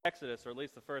Exodus, or at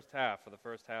least the first half of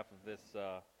this,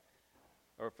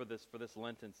 for this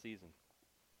Lenten season.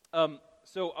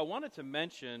 So I wanted to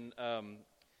mention,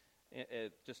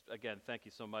 just again, thank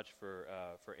you so much for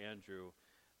Andrew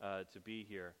to be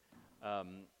here.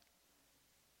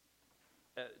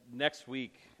 Next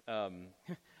week,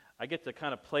 I get to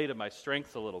kind of play to my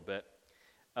strengths a little bit,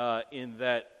 in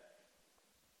that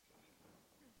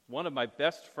one of my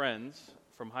best friends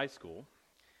from high school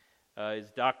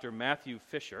is Dr. Matthew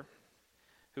Fisher,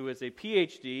 who is a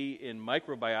PhD in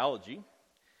microbiology,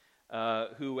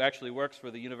 who actually works for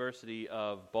the University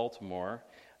of Baltimore,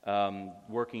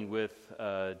 working with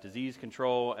disease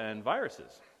control and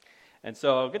viruses. And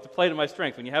so I'll get to play to my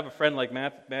strength. When you have a friend like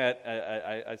Matt,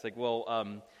 I was like,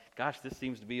 well, gosh, this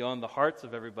seems to be on the hearts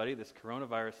of everybody, this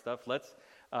coronavirus stuff.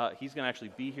 He's going to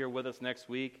actually be here with us next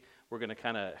week. We're going to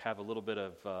kind of have a little bit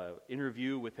of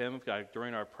interview with him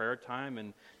during our prayer time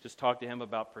and just talk to him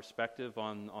about perspective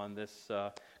on this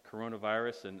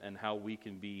coronavirus and how we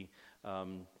can be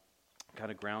kind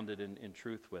of grounded in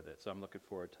truth with it. So I'm looking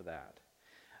forward to that.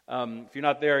 If you're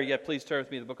not there yet, please turn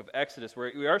with me to the book of Exodus.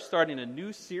 We are starting a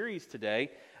new series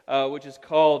today, which is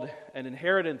called An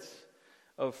Inheritance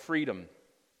of Freedom.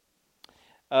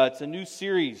 It's a new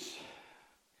series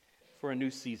for a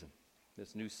new season,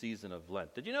 this new season of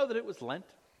Lent. Did you know that it was Lent?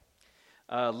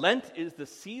 Lent is the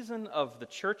season of the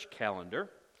church calendar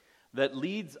that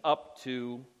leads up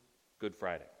to Good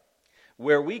Friday,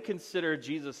 where we consider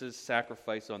Jesus'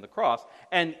 sacrifice on the cross,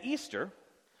 and Easter,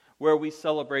 where we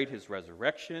celebrate his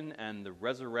resurrection and the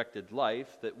resurrected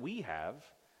life that we have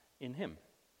in him.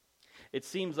 It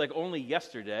seems like only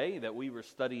yesterday that we were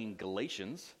studying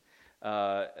Galatians,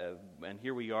 and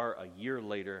here we are a year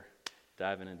later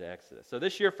diving into Exodus. So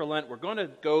this year for Lent, we're going to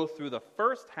go through the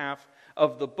first half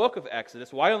of the book of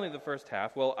Exodus. Why only the first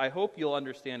half? Well, I hope you'll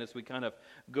understand as we kind of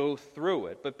go through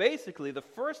it. But basically, the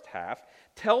first half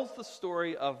tells the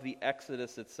story of the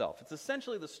Exodus itself. It's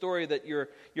essentially the story that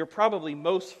you're probably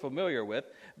most familiar with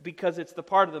because it's the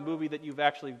part of the movie that you've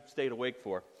actually stayed awake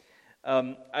for.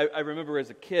 I remember as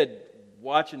a kid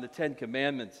watching the Ten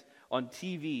Commandments on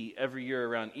TV every year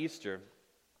around Easter.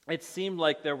 It seemed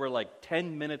like there were like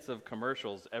 10 minutes of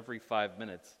commercials every 5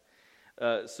 minutes.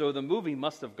 So the movie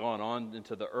must have gone on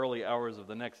into the early hours of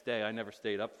the next day. I never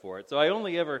stayed up for it. So I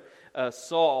only ever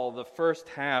saw the first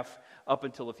half up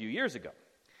until a few years ago.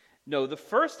 No, the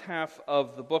first half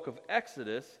of the book of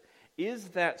Exodus is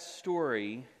that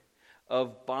story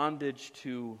of bondage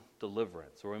to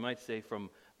deliverance, or we might say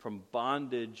from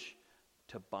bondage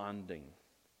to bonding.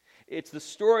 It's the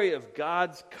story of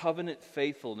God's covenant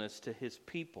faithfulness to his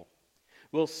people.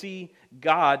 We'll see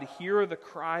God hear the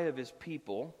cry of his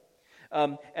people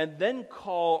and then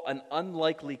call an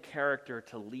unlikely character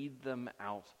to lead them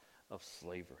out of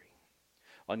slavery.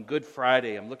 On Good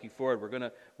Friday, I'm looking forward,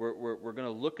 we're gonna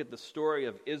look at the story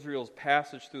of Israel's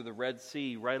passage through the Red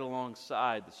Sea right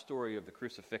alongside the story of the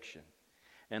crucifixion.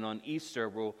 And on Easter,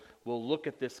 we'll look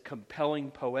at this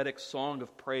compelling poetic song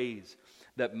of praise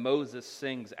that Moses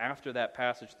sings after that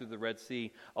passage through the Red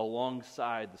Sea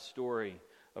alongside the story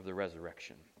of the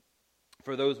resurrection.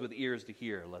 For those with ears to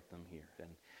hear, let them hear.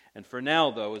 And for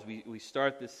now, though, as we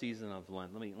start this season of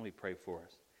Lent, let me pray for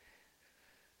us.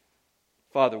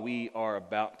 Father, we are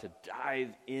about to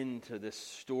dive into this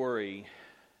story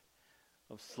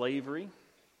of slavery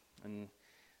and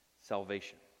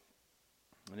salvation.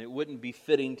 And it wouldn't be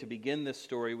fitting to begin this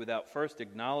story without first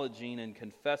acknowledging and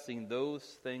confessing those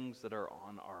things that are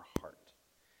on our heart.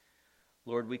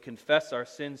 Lord, we confess our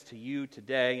sins to you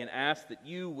today and ask that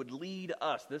you would lead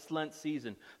us this Lent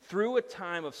season through a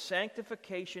time of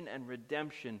sanctification and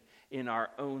redemption in our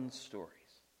own stories.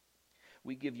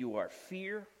 We give you our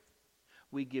fear.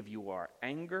 We give you our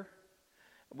anger.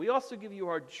 We also give you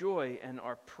our joy and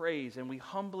our praise, and we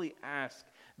humbly ask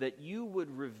that you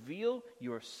would reveal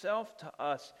yourself to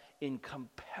us in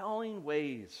compelling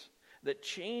ways that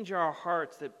change our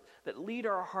hearts, that lead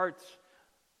our hearts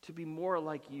to be more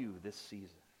like you this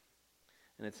season.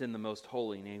 And it's in the most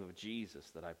holy name of Jesus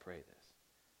that I pray this.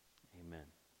 Amen.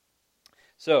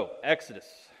 So, Exodus.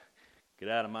 Get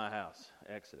out of my house.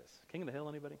 Exodus. King of the Hill,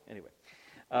 anybody? Anyway,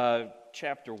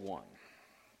 chapter 1.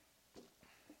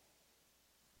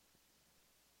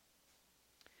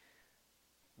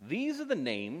 These are the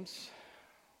names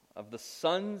of the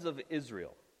sons of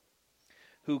Israel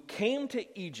who came to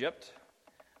Egypt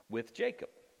with Jacob,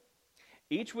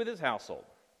 each with his household: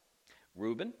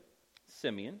 Reuben,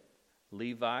 Simeon,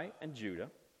 Levi, and Judah,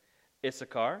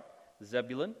 Issachar,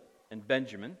 Zebulun, and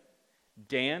Benjamin,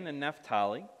 Dan and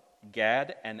Naphtali,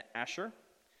 Gad and Asher.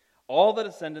 All the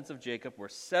descendants of Jacob were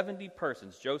 70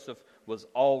 persons. Joseph was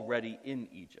already in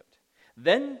Egypt.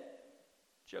 Then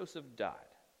Joseph died,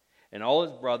 and all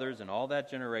his brothers and all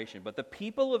that generation. But the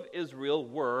people of Israel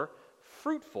were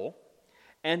fruitful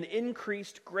and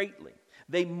increased greatly.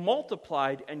 They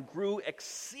multiplied and grew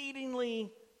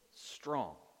exceedingly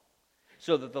strong,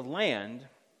 so that the land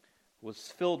was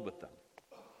filled with them.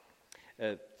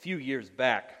 A few years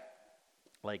back,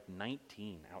 like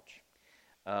 19, ouch,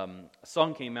 a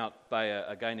song came out by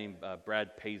a guy named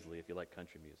Brad Paisley, if you like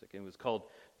country music. And it was called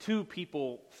Two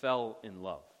People Fell in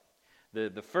Love.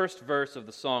 The first verse of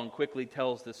the song quickly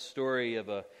tells this story of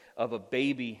a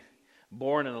baby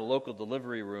born in a local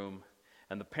delivery room,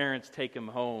 and the parents take him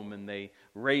home and they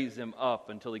raise him up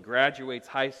until he graduates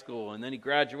high school, and then he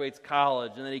graduates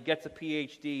college, and then he gets a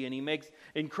PhD, and he makes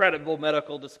incredible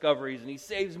medical discoveries, and he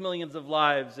saves millions of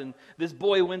lives, and this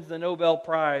boy wins the Nobel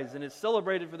Prize and is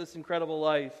celebrated for this incredible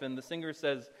life. And the singer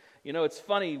says, you know, it's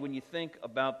funny when you think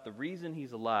about the reason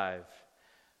he's alive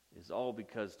is all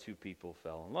because two people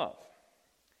fell in love.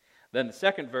 Then the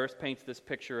second verse paints this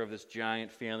picture of this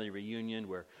giant family reunion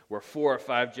where 4 or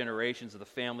 5 generations of the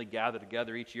family gather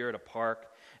together each year at a park,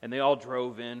 and they all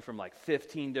drove in from like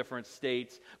 15 different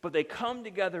states, but they come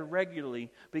together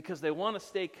regularly because they want to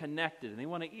stay connected, and they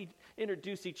want to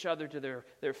introduce each other to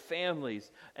their families,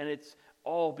 and it's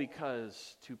all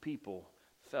because two people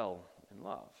fell in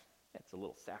love. It's a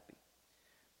little sappy.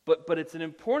 But it's an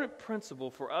important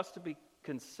principle for us to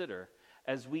consider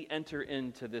as we enter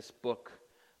into this book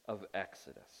of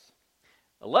Exodus.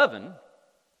 11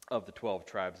 of the 12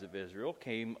 tribes of Israel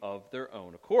came of their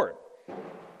own accord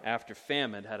after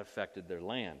famine had affected their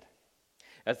land.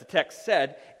 As the text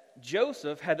said,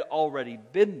 Joseph had already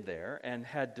been there and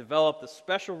had developed a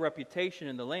special reputation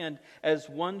in the land as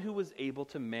one who was able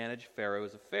to manage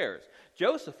Pharaoh's affairs.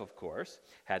 Joseph, of course,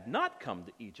 had not come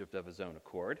to Egypt of his own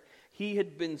accord. He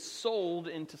had been sold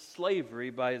into slavery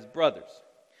by his brothers.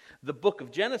 The book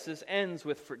of Genesis ends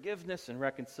with forgiveness and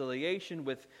reconciliation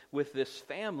with this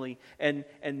family, and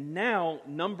now,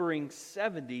 numbering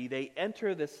 70, they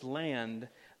enter this land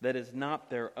that is not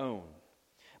their own.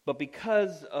 But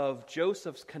because of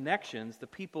Joseph's connections, the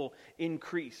people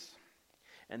increase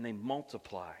and they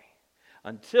multiply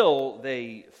until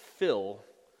they fill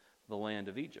the land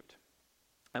of Egypt.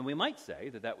 And we might say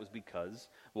that was because,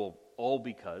 all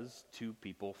because two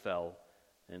people fell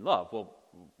in love. Well,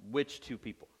 which two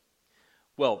people?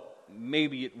 Well,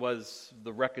 maybe it was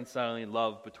the reconciling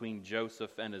love between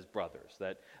Joseph and his brothers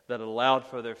that allowed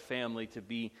for their family to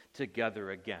be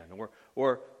together again.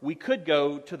 Or we could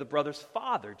go to the brothers'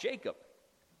 father, Jacob,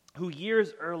 who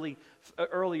years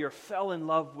earlier fell in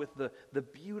love with the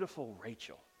beautiful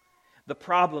Rachel. The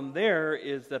problem there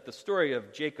is that the story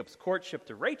of Jacob's courtship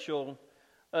to Rachel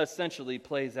essentially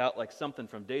plays out like something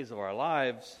from Days of Our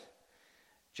Lives.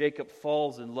 Jacob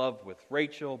falls in love with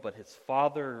Rachel, but his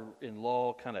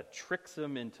father-in-law kind of tricks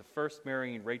him into first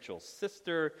marrying Rachel's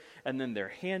sister, and then their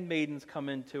handmaidens come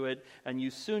into it, and you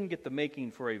soon get the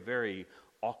making for a very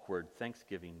awkward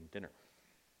Thanksgiving dinner.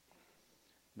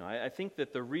 No, I think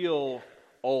that the real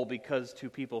all because two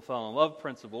people fell in love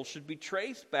principle should be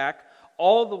traced back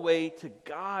all the way to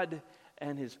God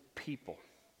and his people.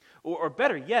 Or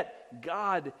better yet,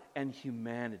 God and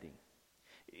humanity.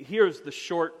 Here's the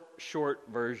short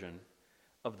version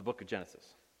of the book of Genesis.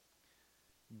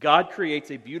 God creates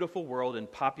a beautiful world and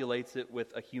populates it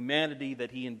with a humanity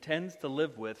that he intends to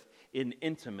live with in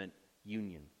intimate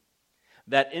union.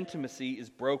 That intimacy is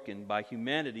broken by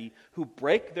humanity who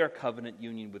break their covenant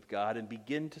union with God and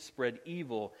begin to spread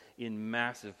evil in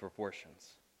massive proportions.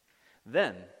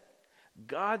 Then,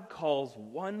 God calls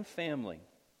one family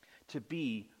to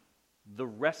be the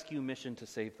rescue mission to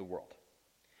save the world.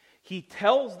 He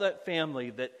tells that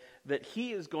family that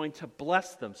he is going to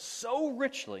bless them so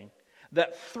richly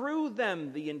that through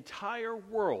them the entire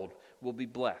world will be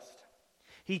blessed.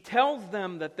 He tells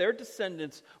them that their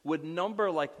descendants would number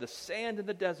like the sand in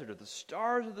the desert or the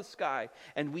stars of the sky.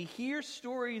 And we hear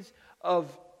stories of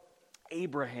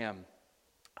Abraham,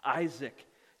 Isaac,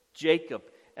 Jacob,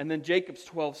 and then Jacob's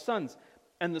 12 sons.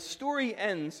 And the story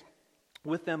ends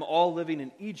with them all living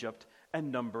in Egypt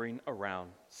and numbering around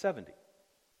 70.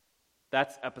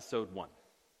 That's episode 1.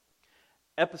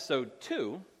 Episode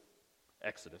 2,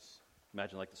 Exodus,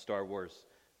 imagine like the Star Wars,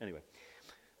 anyway,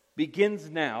 begins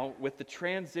now with the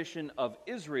transition of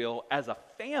Israel as a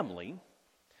family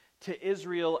to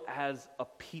Israel as a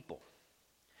people.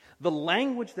 The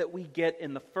language that we get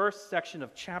in the first section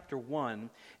of chapter 1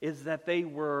 is that they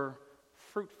were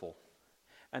fruitful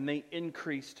and they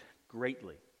increased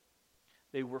greatly.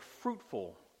 They were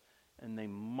fruitful and they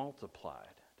multiplied.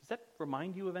 Does that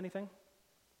remind you of anything?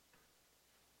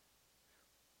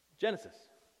 Genesis.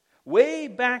 Way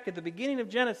back at the beginning of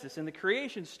Genesis, in the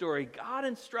creation story, God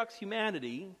instructs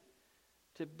humanity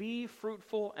to be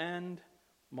fruitful and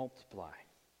multiply.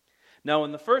 Now,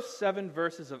 in the first 7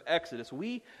 verses of Exodus,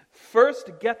 we first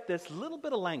get this little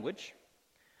bit of language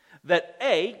that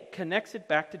A, connects it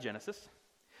back to Genesis,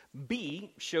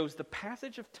 B, shows the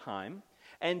passage of time,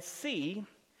 and C,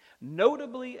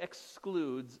 notably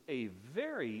excludes a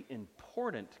very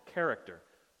important character.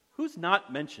 Who's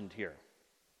not mentioned here?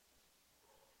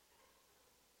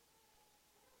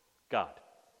 God.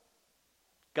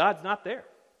 God's not there.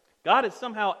 God is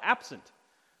somehow absent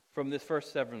from this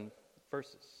first 7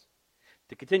 verses.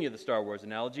 To continue the Star Wars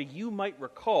analogy, you might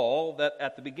recall that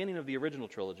at the beginning of the original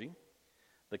trilogy,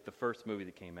 like the first movie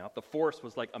that came out, the Force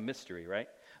was like a mystery, right?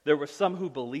 There were some who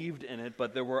believed in it,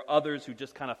 but there were others who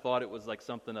just kind of thought it was like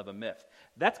something of a myth.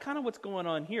 That's kind of what's going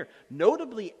on here.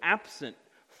 Notably absent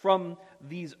from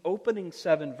these opening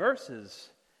 7 verses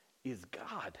is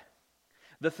God.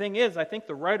 The thing is, I think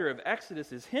the writer of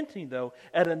Exodus is hinting, though,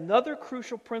 at another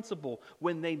crucial principle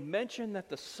when they mention that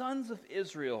the sons of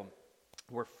Israel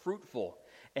were fruitful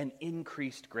and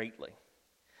increased greatly.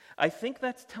 I think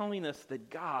that's telling us that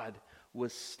God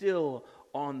was still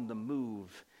on the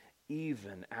move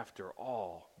even after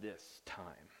all this time.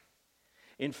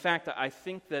 In fact, I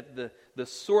think that the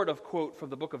sort of quote from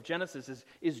the book of Genesis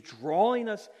is drawing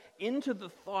us into the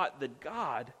thought that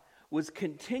God was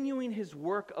continuing his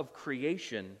work of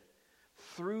creation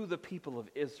through the people of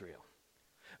Israel.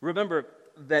 Remember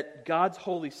that God's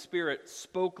Holy Spirit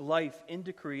spoke life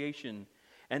into creation,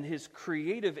 and his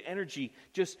creative energy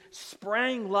just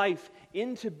sprang life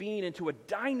into being into a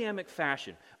dynamic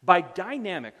fashion. By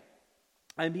dynamic,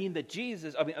 I mean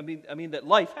that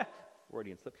life,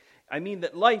 Freudian slip. I mean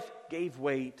that life gave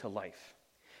way to life.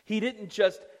 He didn't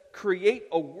just create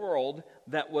a world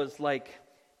that was like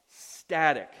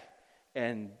static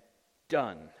and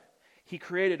done. He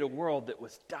created a world that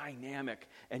was dynamic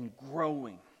and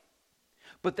growing.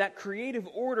 But that creative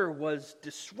order was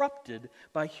disrupted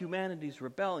by humanity's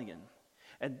rebellion.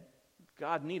 And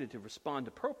God needed to respond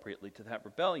appropriately to that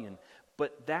rebellion.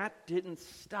 But that didn't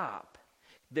stop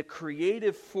the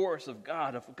creative force of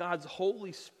God, of God's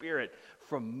Holy Spirit,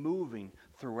 from moving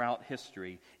throughout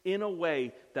history in a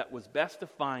way that was best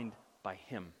defined by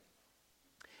him.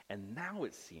 And now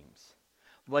it seems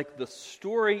like the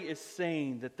story is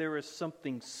saying that there is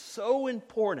something so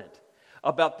important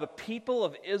about the people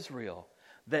of Israel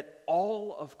that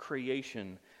all of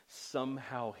creation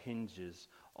somehow hinges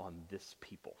on this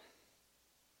people.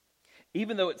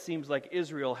 Even though it seems like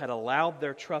Israel had allowed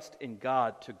their trust in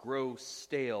God to grow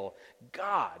stale,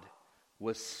 God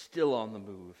was still on the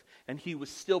move, and he was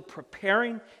still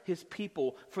preparing his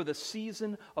people for the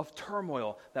season of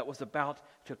turmoil that was about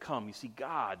to come. You see,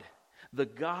 God, the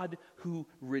God who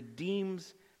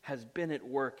redeems, has been at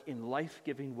work in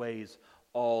life-giving ways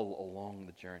all along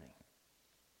the journey,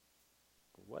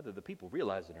 whether the people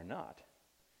realize it or not.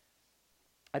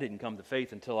 I didn't come to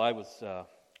faith until I was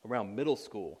around middle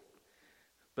school.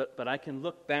 But I can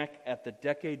look back at the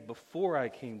decade before I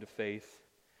came to faith,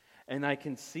 and I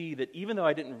can see that even though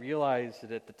I didn't realize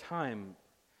it at the time,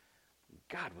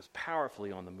 God was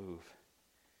powerfully on the move,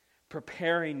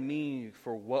 preparing me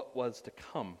for what was to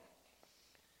come.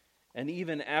 And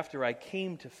even after I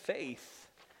came to faith,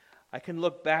 I can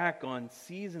look back on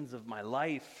seasons of my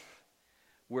life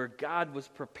where God was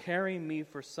preparing me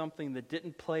for something that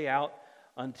didn't play out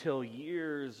until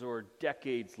years or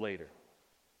decades later.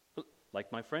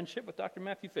 Like my friendship with Dr.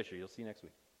 Matthew Fisher, you'll see next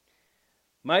week.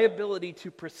 My ability to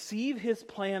perceive his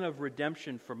plan of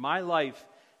redemption for my life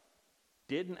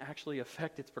didn't actually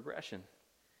affect its progression.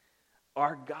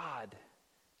 Our God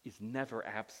is never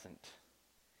absent.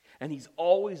 And he's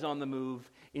always on the move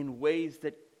in ways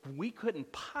that we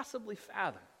couldn't possibly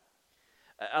fathom.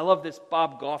 I love this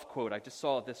Bob Goff quote. I just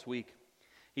saw it this week.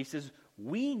 He says,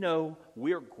 "We know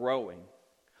we're growing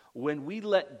when we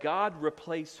let God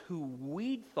replace who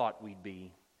we thought we'd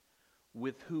be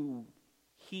with who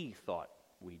he thought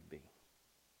we'd be."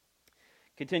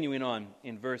 Continuing on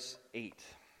in verse 8.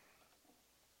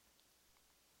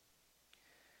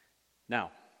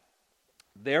 Now,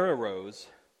 there arose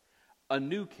a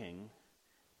new king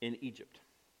in Egypt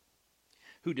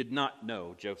who did not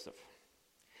know Joseph.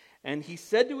 And he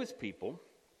said to his people,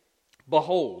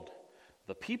 "Behold,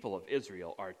 the people of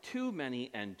Israel are too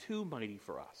many and too mighty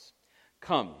for us.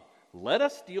 Come, let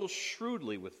us deal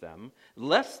shrewdly with them,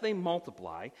 lest they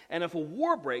multiply, and if a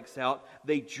war breaks out,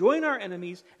 they join our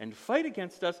enemies and fight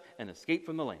against us and escape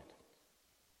from the land."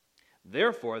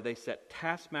 Therefore they set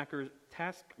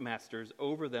taskmasters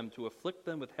over them to afflict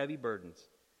them with heavy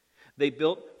burdens. They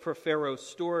built for Pharaoh's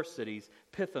store cities,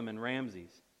 Pithom and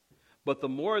Ramses. But the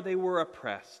more they were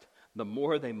oppressed, the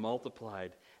more they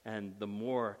multiplied, and the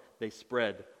more they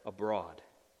spread abroad.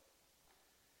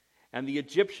 And the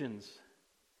Egyptians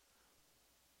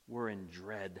were in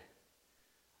dread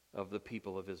of the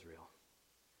people of Israel.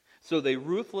 So they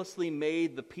ruthlessly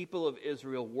made the people of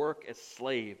Israel work as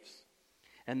slaves,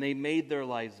 and they made their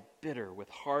lives bitter with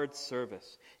hard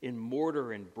service in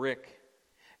mortar and brick,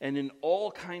 and in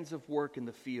all kinds of work in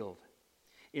the field.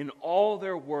 In all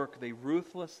their work, they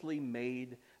ruthlessly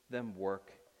made them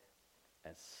work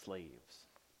as slaves.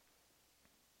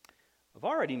 I've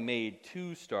already made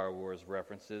 2 Star Wars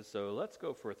references, so let's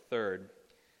go for a third.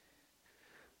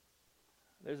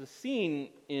 There's a scene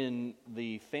in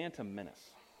The Phantom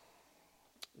Menace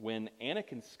when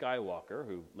Anakin Skywalker,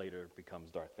 who later becomes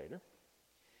Darth Vader,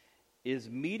 is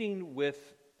meeting with...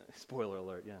 Spoiler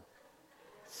alert, yeah.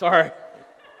 Sorry.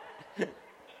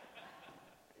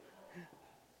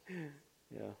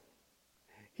 Yeah.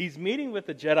 He's meeting with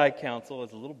the Jedi Council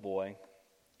as a little boy,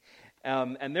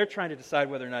 and they're trying to decide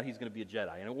whether or not he's going to be a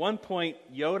Jedi. And at one point,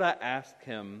 Yoda asked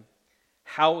him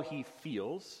how he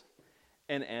feels,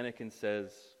 and Anakin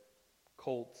says,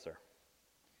 "Cold, sir."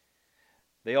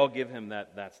 They all give him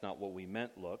that's not what we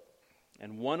meant look,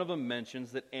 and one of them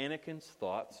mentions that Anakin's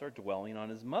thoughts are dwelling on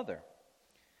his mother.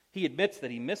 He admits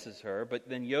that he misses her, but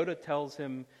then Yoda tells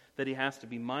him that he has to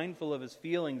be mindful of his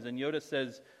feelings, and Yoda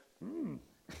says,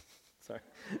 sorry,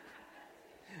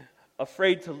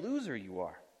 "Afraid to lose her you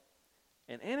are."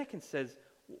 And Anakin says,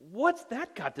 "What's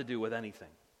that got to do with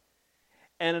anything?"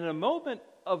 And in a moment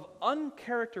of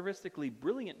uncharacteristically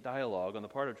brilliant dialogue on the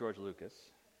part of George Lucas,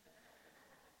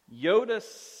 Yoda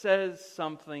says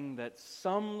something that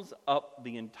sums up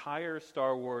the entire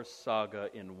Star Wars saga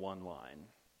in one line.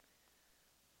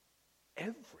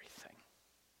 Everything.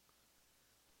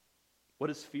 What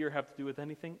does fear have to do with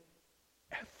anything?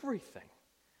 Everything.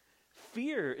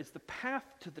 Fear is the path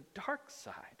to the dark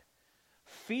side.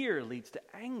 Fear leads to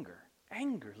anger.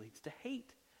 Anger leads to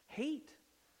hate. Hate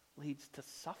leads to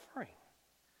suffering.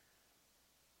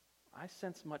 I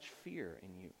sense much fear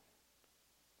in you.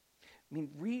 I mean,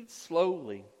 read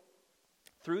slowly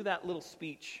through that little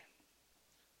speech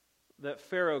that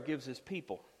Pharaoh gives his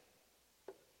people.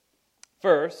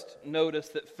 First, notice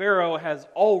that Pharaoh has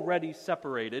already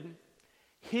separated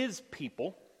his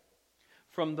people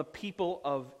from the people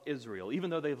of Israel, even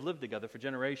though they've lived together for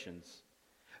generations.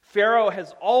 Pharaoh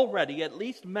has already, at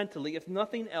least mentally, if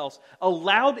nothing else,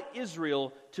 allowed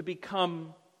Israel to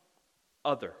become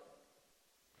other.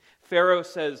 Pharaoh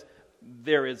says,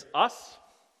 there is us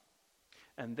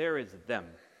and there is them.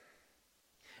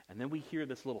 And then we hear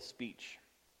this little speech.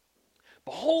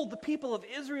 Behold, the people of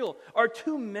Israel are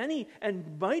too many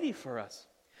and mighty for us.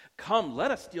 Come,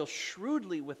 let us deal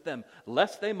shrewdly with them,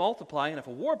 lest they multiply, and if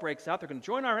a war breaks out, they're going to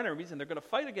join our enemies, and they're going to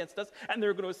fight against us, and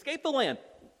they're going to escape the land.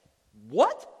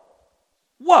 What?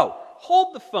 Whoa,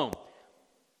 hold the phone.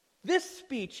 This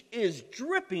speech is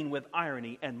dripping with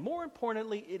irony, and more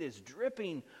importantly, it is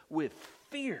dripping with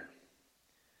fear.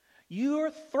 You're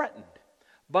threatened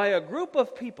by a group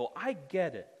of people. I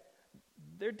get it.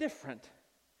 They're different.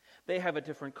 They have a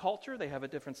different culture. They have a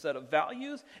different set of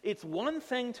values. It's one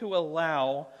thing to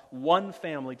allow one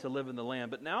family to live in the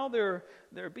land, but now they're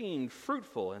being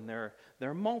fruitful and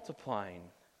they're multiplying.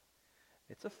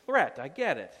 It's a threat. I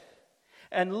get it.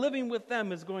 And living with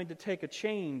them is going to take a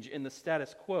change in the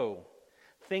status quo.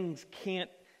 Things can't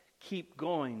keep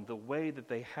going the way that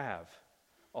they have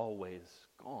always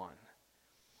gone.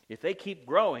 If they keep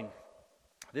growing,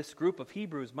 this group of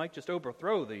Hebrews might just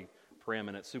overthrow the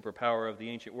preeminent superpower of the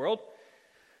ancient world.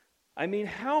 I mean,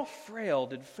 how frail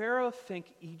did Pharaoh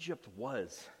think Egypt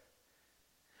was?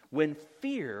 When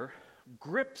fear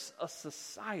grips a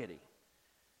society,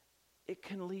 it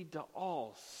can lead to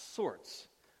all sorts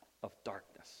of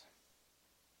darkness.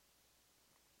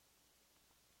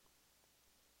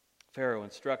 Pharaoh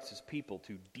instructs his people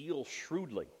to deal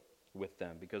shrewdly with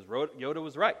them because Yoda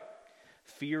was right.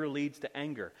 Fear leads to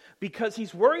anger because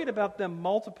he's worried about them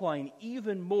multiplying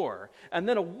even more, and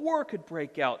then a war could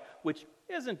break out, which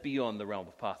isn't beyond the realm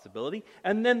of possibility,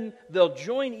 and then they'll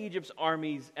join Egypt's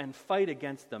armies and fight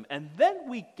against them. And then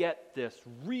we get this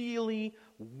really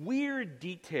weird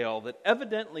detail that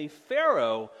evidently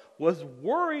Pharaoh was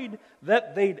worried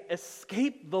that they'd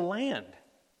escape the land.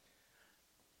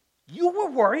 You were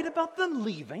worried about them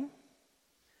leaving?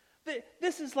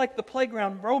 This is like the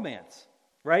playground romance,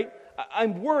 right?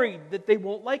 I'm worried that they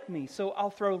won't like me, so I'll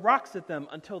throw rocks at them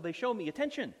until they show me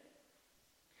attention.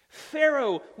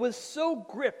 Pharaoh was so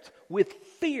gripped with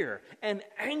fear and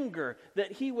anger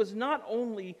that he was not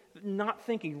only not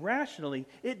thinking rationally,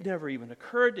 it never even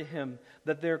occurred to him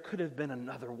that there could have been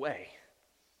another way.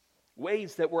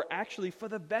 ways that were actually for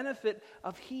the benefit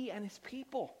of he and his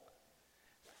people.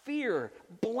 Fear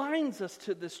blinds us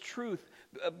to this truth.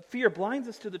 Fear blinds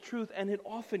us to the truth, and it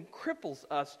often cripples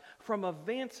us from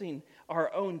advancing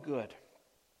our own good,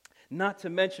 not to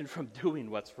mention from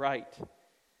doing what's right.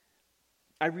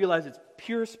 I realize it's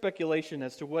pure speculation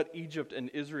as to what Egypt and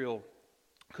Israel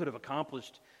could have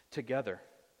accomplished together.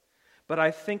 But I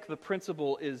think the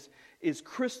principle is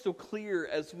crystal clear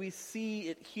as we see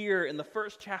it here in the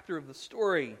first chapter of the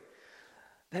story.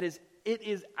 That is, it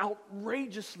is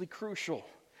outrageously crucial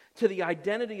to the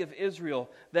identity of Israel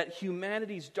that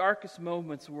humanity's darkest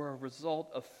moments were a result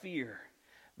of fear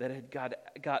that had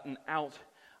gotten out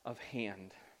of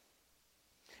hand.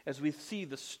 As we see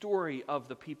the story of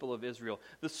the people of Israel,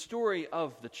 the story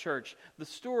of the church, the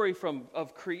story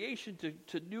of creation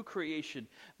to new creation,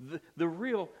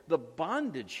 the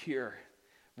bondage here,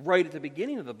 right at the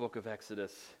beginning of the book of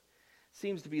Exodus,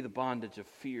 seems to be the bondage of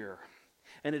fear.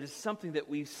 And it is something that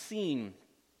we've seen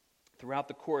throughout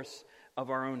the course of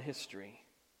our own history.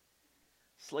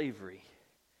 Slavery,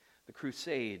 the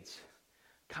Crusades,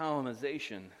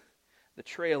 colonization, the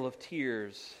Trail of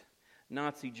Tears,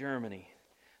 Nazi Germany,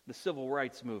 the Civil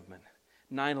Rights Movement,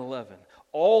 9/11,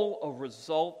 all a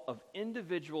result of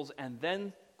individuals and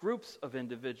then groups of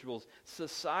individuals,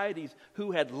 societies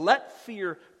who had let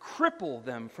fear cripple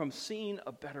them from seeing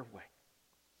a better way.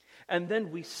 And then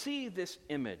we see this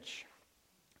image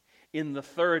in the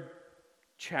third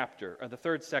chapter, or the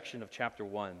third section of chapter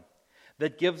 1,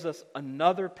 that gives us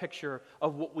another picture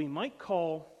of what we might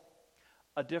call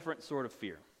a different sort of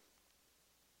fear.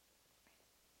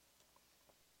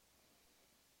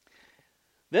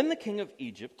 Then the king of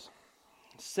Egypt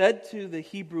said to the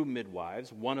Hebrew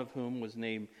midwives, one of whom was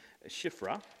named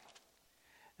Shiphrah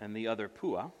and the other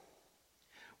Puah,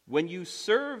 "When you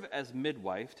serve as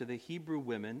midwife to the Hebrew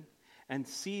women and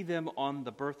see them on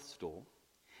the birth stool,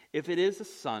 if it is a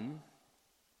son,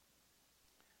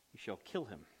 you shall kill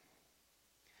him.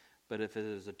 But if it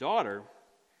is a daughter,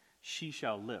 she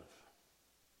shall live."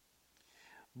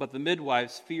 But the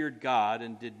midwives feared God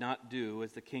and did not do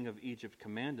as the king of Egypt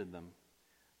commanded them,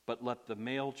 but let the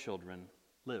male children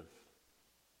live.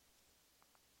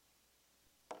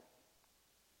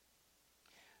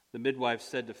 The midwives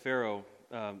said to Pharaoh,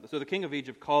 so the king of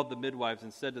Egypt called the midwives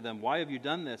and said to them, "Why have you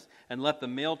done this? And let the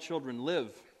male children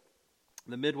live."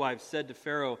 The midwives said to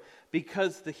Pharaoh,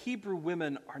 "Because the Hebrew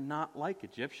women are not like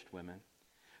Egyptian women,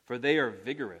 for they are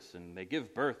vigorous and they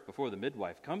give birth before the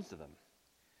midwife comes to them."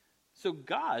 So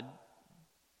God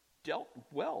dealt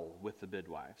well with the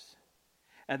midwives.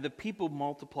 And the people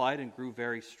multiplied and grew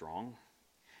very strong.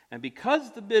 And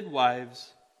because the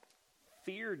midwives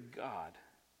feared God,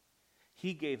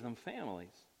 he gave them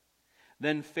families.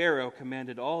 Then Pharaoh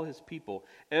commanded all his people,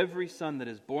 "Every son that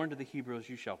is born to the Hebrews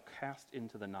you shall cast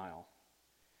into the Nile,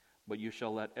 but you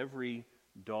shall let every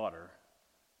daughter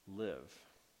live."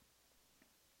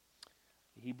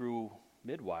 The Hebrew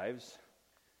midwives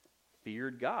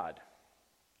feared God.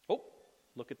 Oh,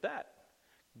 look at that.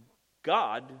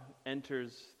 God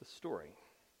enters the story.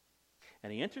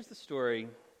 And he enters the story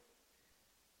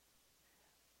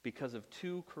because of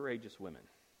two courageous women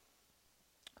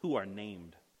who are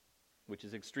named, which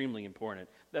is extremely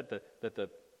important, that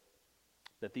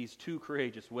these two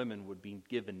courageous women would be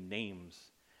given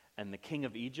names. And the king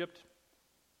of Egypt,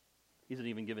 he isn't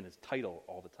even given his title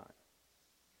all the time.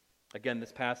 Again,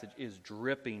 this passage is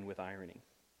dripping with irony.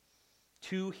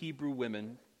 Two Hebrew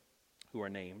women who are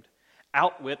named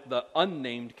outwit the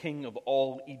unnamed king of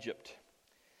all Egypt.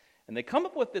 And they come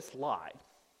up with this lie,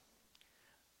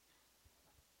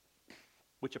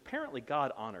 which apparently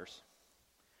God honors.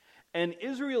 And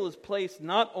Israel is placed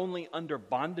not only under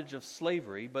bondage of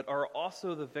slavery, but are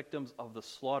also the victims of the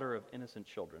slaughter of innocent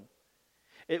children.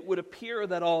 It would appear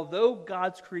that although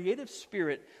God's creative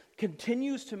spirit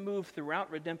continues to move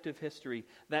throughout redemptive history,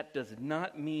 that does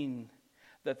not mean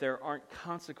that there aren't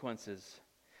consequences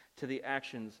to the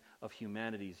actions of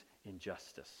humanity's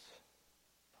injustice.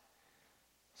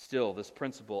 Still, this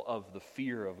principle of the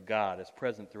fear of God is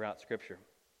present throughout Scripture,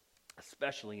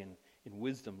 especially in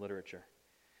wisdom literature.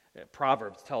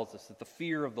 Proverbs tells us that the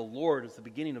fear of the Lord is the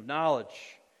beginning of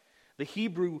knowledge. The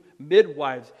Hebrew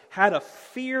midwives had a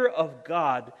fear of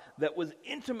God that was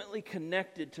intimately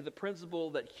connected to the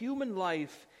principle that human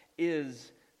life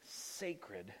is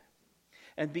sacred.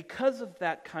 And because of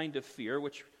that kind of fear,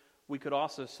 which we could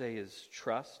also say is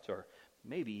trust or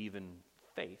maybe even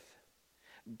faith,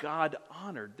 God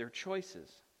honored their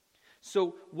choices.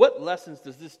 So what lessons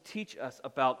does this teach us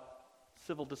about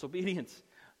civil disobedience,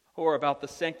 or about the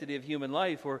sanctity of human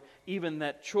life, or even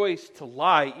that choice to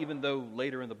lie, even though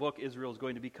later in the book Israel is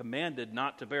going to be commanded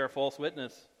not to bear false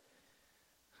witness?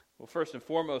 Well, first and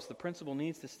foremost, the principle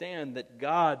needs to stand that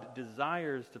God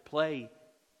desires to play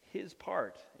his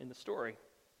part in the story.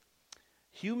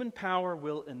 Human power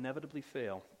will inevitably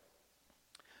fail.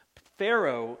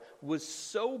 Pharaoh was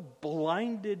so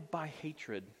blinded by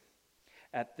hatred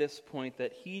at this point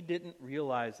that he didn't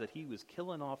realize that he was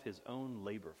killing off his own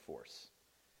labor force.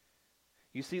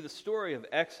 You see, the story of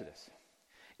Exodus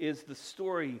is the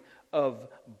story of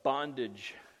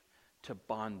bondage to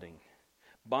bonding.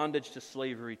 Bondage to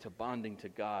slavery to bonding to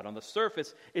God. On the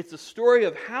surface, it's a story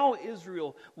of how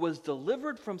Israel was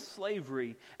delivered from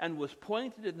slavery and was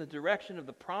pointed in the direction of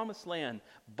the promised land,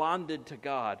 bonded to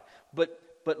God. But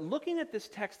looking at this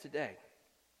text today,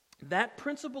 that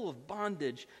principle of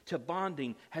bondage to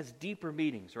bonding has deeper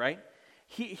meanings, right?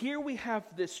 Here we have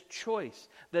this choice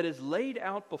that is laid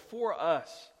out before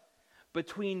us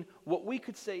between what we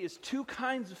could say is two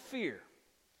kinds of fear.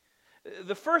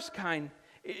 The first kind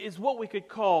is what we could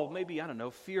call, maybe,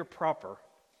 fear proper.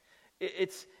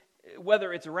 It's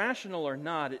whether it's rational or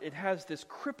not, it has this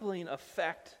crippling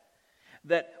effect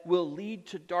that will lead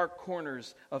to dark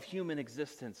corners of human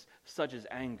existence, such as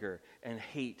anger and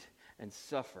hate and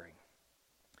suffering.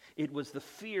 It was the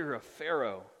fear of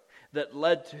Pharaoh that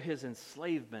led to his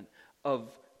enslavement of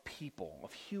people,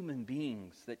 of human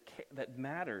beings that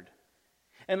mattered.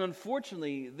 And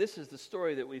unfortunately, this is the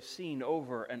story that we've seen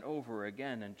over and over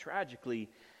again, and tragically,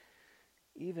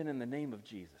 even in the name of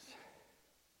Jesus.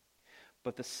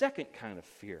 But the second kind of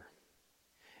fear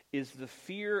is the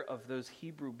fear of those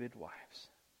Hebrew midwives.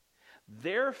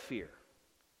 Their fear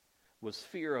was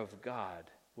fear of God,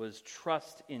 was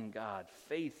trust in God,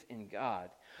 faith in God.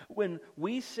 When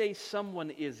we say someone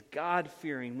is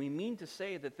God-fearing, we mean to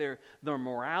say that their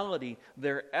morality,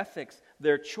 their ethics,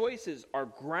 their choices are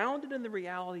grounded in the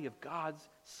reality of God's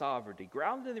sovereignty,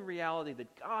 grounded in the reality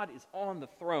that God is on the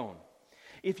throne.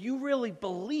 If you really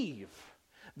believe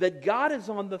that God is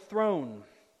on the throne,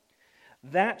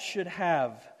 that should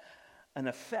have an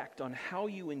effect on how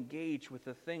you engage with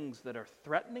the things that are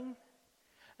threatening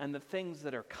and the things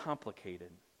that are complicated.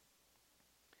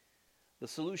 The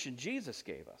solution Jesus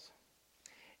gave us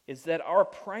is that our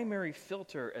primary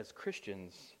filter as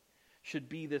Christians should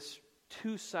be this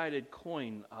two-sided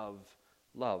coin of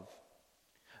love.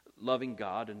 Loving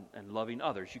God and loving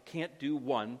others. You can't do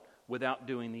one without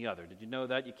doing the other. Did you know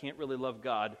that? You can't really love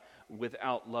God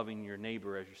without loving your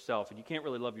neighbor as yourself. And you can't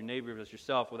really love your neighbor as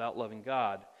yourself without loving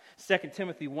God. 2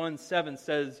 Timothy 1:7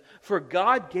 says, "For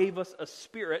God gave us a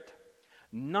spirit,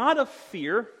 not of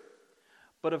fear,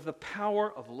 but of the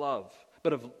power of love,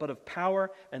 but of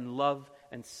power and love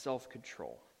and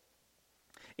self-control."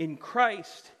 In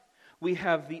Christ, we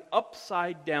have the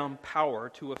upside-down power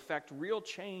to effect real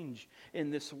change in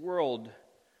this world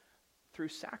through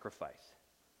sacrifice,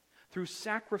 through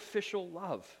sacrificial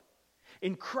love.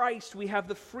 In Christ, we have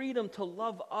the freedom to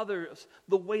love others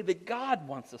the way that God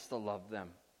wants us to love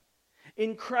them.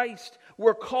 In Christ,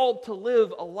 we're called to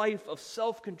live a life of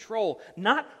self-control,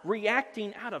 not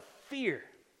reacting out of fear,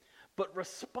 but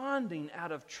responding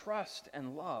out of trust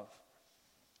and love.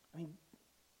 I mean,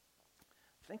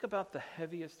 think about the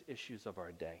heaviest issues of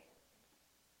our day.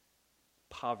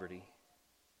 Poverty,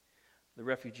 the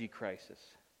refugee crisis,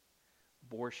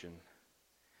 abortion,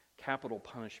 capital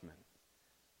punishment,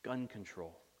 gun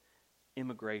control,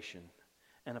 immigration,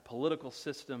 and a political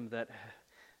system that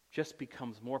just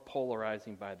becomes more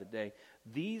polarizing by the day.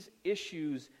 These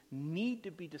issues need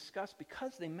to be discussed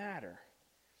because they matter.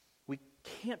 We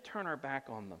can't turn our back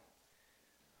on them.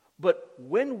 But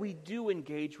when we do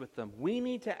engage with them, we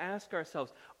need to ask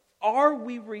ourselves, are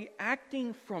we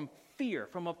reacting from fear,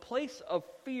 from a place of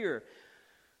fear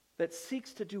that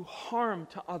seeks to do harm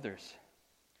to others?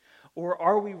 Or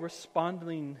are we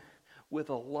responding with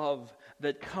a love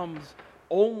that comes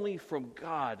only from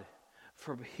God,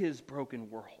 from His broken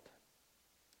world?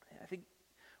 I think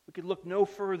we could look no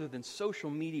further than social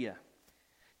media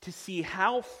to see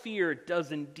how fear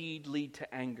does indeed lead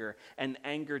to anger, and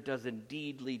anger does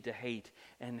indeed lead to hate,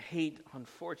 and hate,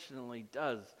 unfortunately,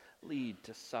 does lead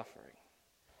to suffering.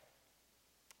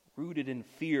 Rooted in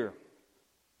fear,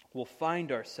 we'll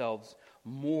find ourselves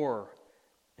more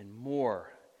and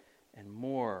more and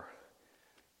more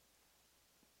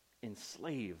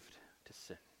enslaved to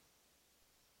sin.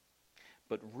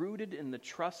 But rooted in the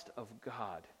trust of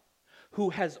God, who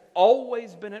has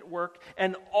always been at work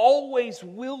and always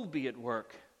will be at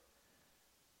work,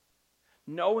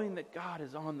 knowing that God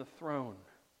is on the throne,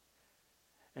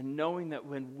 and knowing that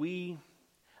when we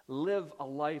live a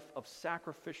life of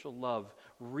sacrificial love,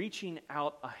 reaching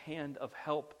out a hand of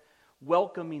help,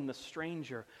 welcoming the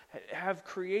stranger,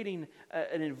 creating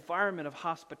an environment of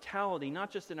hospitality, not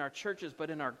just in our churches, but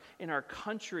in our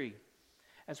country,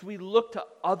 as we look to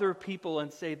other people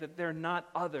and say that they're not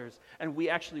others, and we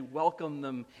actually welcome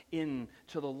them in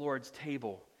to the Lord's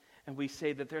table, and we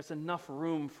say that there's enough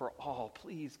room for all,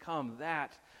 please come,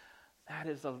 that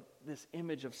is this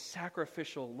image of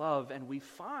sacrificial love, and we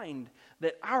find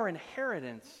that our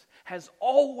inheritance has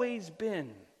always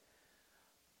been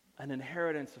an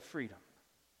inheritance of freedom.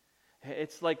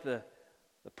 It's like the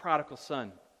prodigal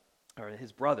son, or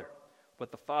his brother.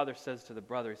 What the father says to the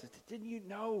brother, he says, didn't you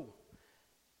know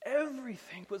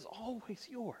everything was always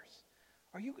yours?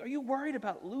 Are you worried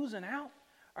about losing out?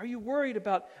 Are you worried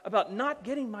about not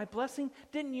getting my blessing?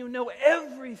 Didn't you know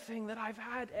everything that I've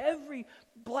had, every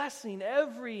blessing,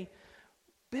 every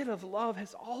bit of love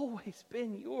has always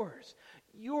been yours?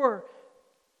 You're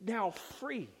now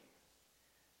free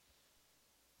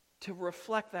to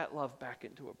reflect that love back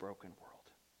into a broken world.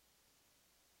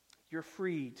 You're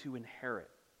free to inherit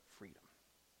freedom.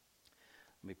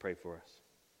 Let me pray for us.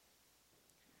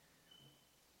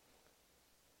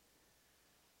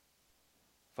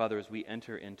 Father, as we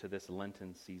enter into this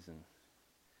Lenten season,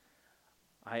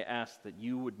 I ask that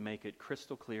you would make it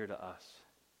crystal clear to us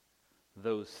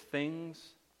those things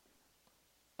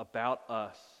about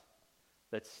us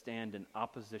that stand in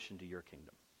opposition to your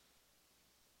kingdom.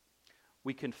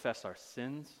 We confess our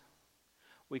sins.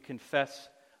 We confess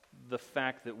the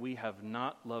fact that we have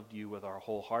not loved you with our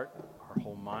whole heart, our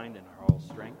whole mind, and our whole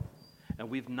strength. And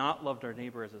we've not loved our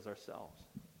neighbors as ourselves.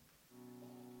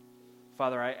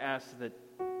 Father, I ask that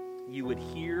you would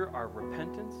hear our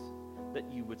repentance,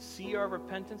 that you would see our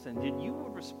repentance, and that you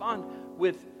would respond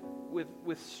with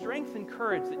strength and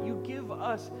courage, that you give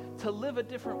us to live a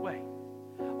different way.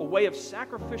 A way of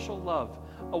sacrificial love,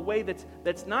 a way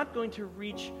that's not going to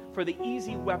reach for the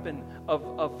easy weapon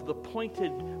of the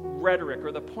pointed rhetoric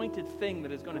or the pointed thing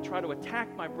that is going to try to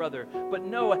attack my brother, but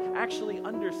no, actually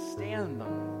understand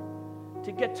them,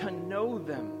 to get to know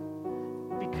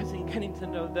them, because in getting to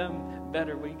know them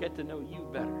better, we get to know you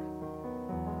better.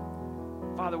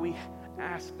 Father, we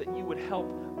ask that you would help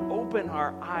open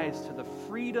our eyes to the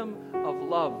freedom of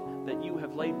love that you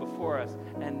have laid before us,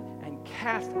 and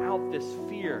cast out this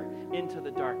fear into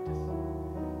the darkness.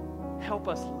 Help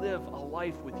us live a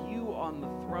life with you on the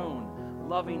throne,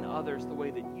 loving others the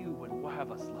way that you would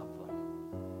have us love them.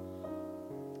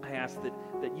 I ask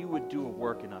that you would do a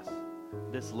work in us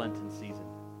this Lenten season,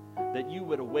 that you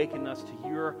would awaken us to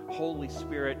your Holy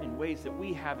Spirit in ways that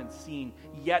we haven't seen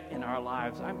yet in our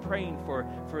lives. I'm praying for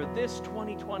this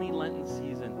 2020 Lenten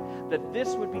season, that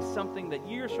this would be something that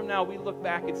years from now we look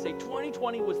back and say,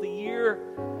 2020 was the year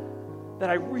that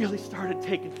I really started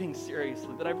taking things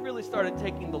seriously, that I really started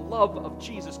taking the love of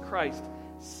Jesus Christ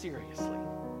seriously.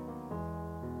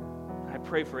 I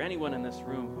pray for anyone in this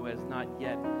room who has not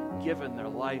yet given their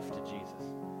life to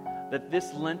Jesus, that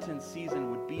this Lenten season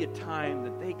would be a time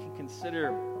that they can consider,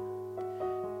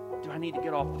 do I need to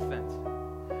get off the fence?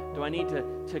 Do I need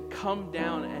to come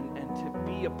down and to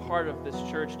be a part of this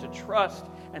church, to trust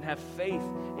and have faith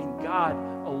in God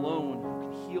alone, who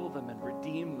can heal them and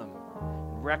redeem them,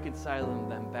 reconciling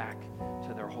them back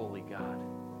to their holy God?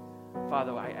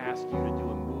 Father, I ask you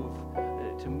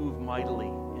to move mightily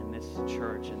in this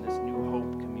church, in this New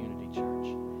Hope Community Church.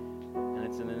 And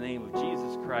it's in the name of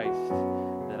Jesus Christ